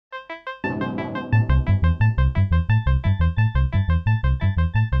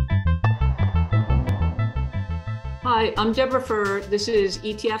Hi, I'm Deborah Fuhr. This is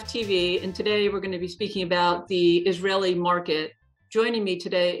ETF TV, and today we're going to be speaking about the Israeli market. Joining me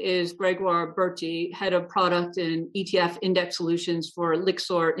today is Grégory Berthier, Head of Product and ETF Index Solutions for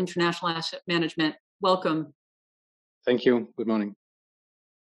Lyxor International Asset Management. Welcome. Thank you. Good morning.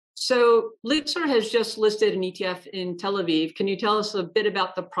 So Lyxor has just listed an ETF in Tel Aviv. Can you tell us a bit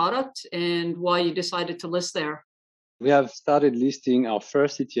about the product and why you decided to list there? We have started listing our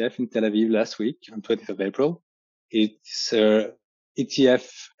first ETF in Tel Aviv last week on 20th of April. It's an ETF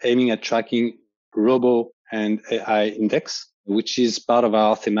aiming at tracking Robo and AI index, which is part of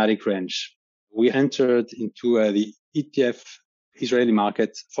our thematic range. We entered into the ETF Israeli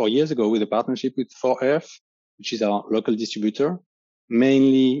market 4 years ago with a partnership with 4F, which is our local distributor,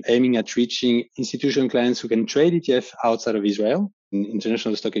 mainly aiming at reaching institutional clients who can trade ETF outside of Israel in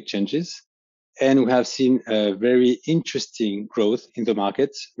international stock exchanges. And we have seen a very interesting growth in the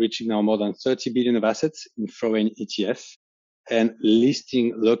market, reaching now more than 30 billion of assets in foreign ETF. And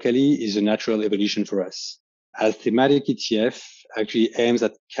listing locally is a natural evolution for us. As thematic ETF actually aims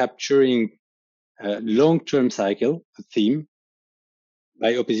at capturing a long-term cycle, a theme,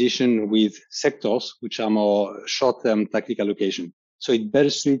 by opposition with sectors which are more short-term tactical allocation. So it better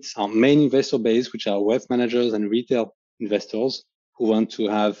suits our main investor base, which are wealth managers and retail investors who want to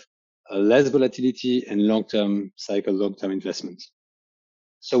have less volatility and long-term cycle, long-term investments.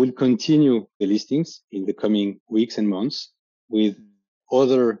 So we'll continue the listings in the coming weeks and months with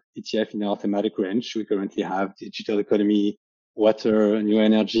other ETF in our thematic range. We currently have digital economy, water, new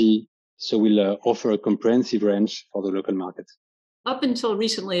energy. So we'll offer a comprehensive range for the local market. Up until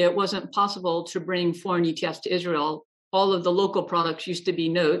recently, it wasn't possible to bring foreign ETFs to Israel. All of the local products used to be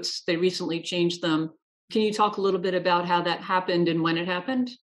notes. They recently changed them. Can you talk a little bit about how that happened and when it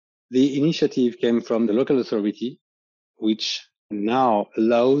happened? The initiative came from the local authority, which now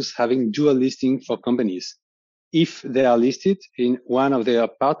allows having dual listing for companies. If they are listed in one of their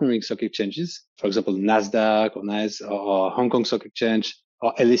partnering stock exchanges, for example, NASDAQ or NAS or Hong Kong Stock Exchange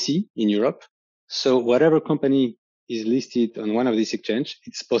or LSE in Europe. So whatever company is listed on one of these exchanges,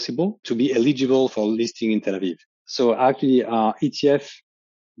 it's possible to be eligible for listing in Tel Aviv. So actually our ETF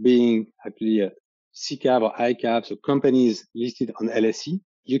being actually a CCAP or ICAP, so companies listed on LSE,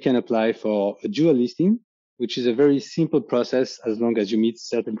 you can apply for a dual listing, which is a very simple process as long as you meet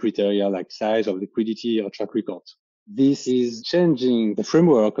certain criteria like size of liquidity or track record. This is changing the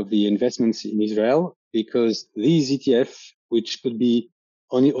framework of the investments in Israel because these ETF, which could be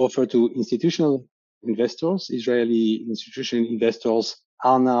only offered to institutional investors, Israeli institutional investors,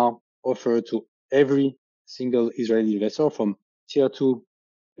 are now offered to every single Israeli investor from tier 2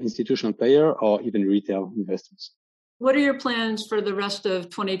 institutional player or even retail investors. What are your plans for the rest of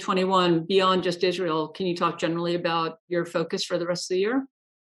 2021 beyond just Israel? Can you talk generally about your focus for the rest of the year?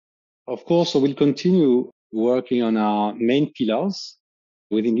 Of course, so we'll continue working on our main pillars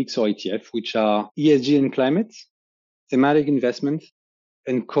within Lyxor ETF, which are ESG and climate, thematic investment,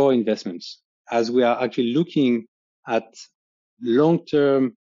 and core investments. As we are actually looking at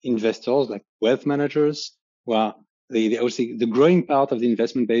long-term investors like wealth managers, who are the growing part of the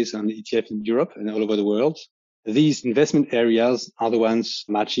investment base on the ETF in Europe and all over the world. These investment areas are the ones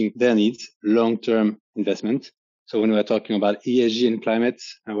matching their needs, long-term investment. So when we're talking about ESG and climate,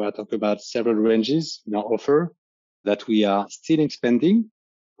 and we're talking about several ranges in our offer that we are still expanding.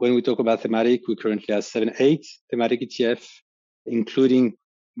 When we talk about thematic, we currently have 7-8 thematic ETF, including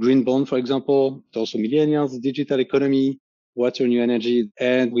green bond, for example, but also millennials, digital economy, water, new energy.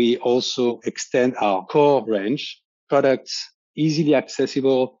 And we also extend our core range, products easily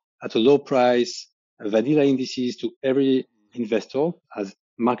accessible at a low price, vanilla indices to every investor as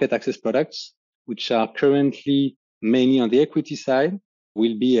market access products, which are currently mainly on the equity side,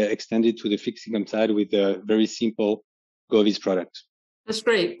 will be extended to the fixed income side with a very simple GoViz product. That's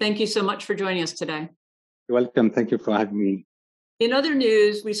great. Thank you so much for joining us today. You're welcome. Thank you for having me. In other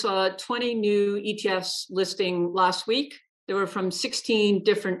news, we saw 20 new ETFs listing last week. They were from 16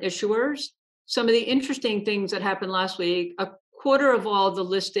 different issuers. Some of the interesting things that happened last week, a quarter of all the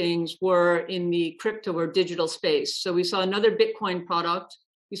listings were in the crypto or digital space. So we saw another Bitcoin product.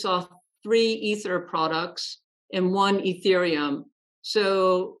 We saw 3 Ether products and 1 Ethereum.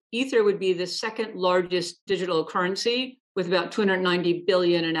 So Ether would be the second largest digital currency with about 290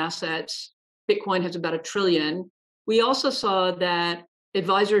 billion in assets. Bitcoin has about $1 trillion. We also saw that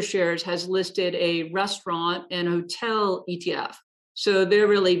Advisor Shares has listed a restaurant and hotel ETF. So they're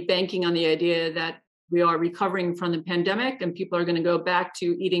really banking on the idea that we are recovering from the pandemic and people are going to go back to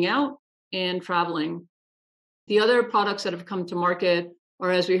eating out and traveling. The other products that have come to market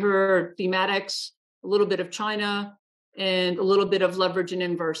are, as we heard, thematics, a little bit of China, and a little bit of leverage and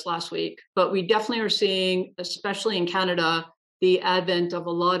inverse last week. But we definitely are seeing, especially in Canada, the advent of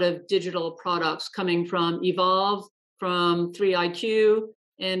a lot of digital products coming from Evolve, from 3IQ,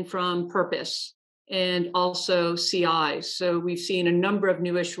 and from Purpose, and also CI. So we've seen a number of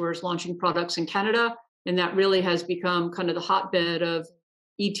new issuers launching products in Canada, and that really has become kind of the hotbed of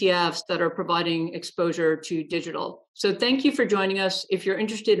ETFs that are providing exposure to digital. So thank you for joining us. If you're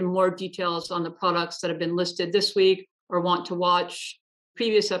interested in more details on the products that have been listed this week or want to watch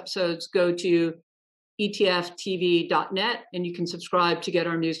previous episodes, go to etftv.net and you can subscribe to get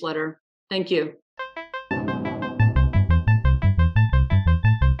our newsletter. Thank you.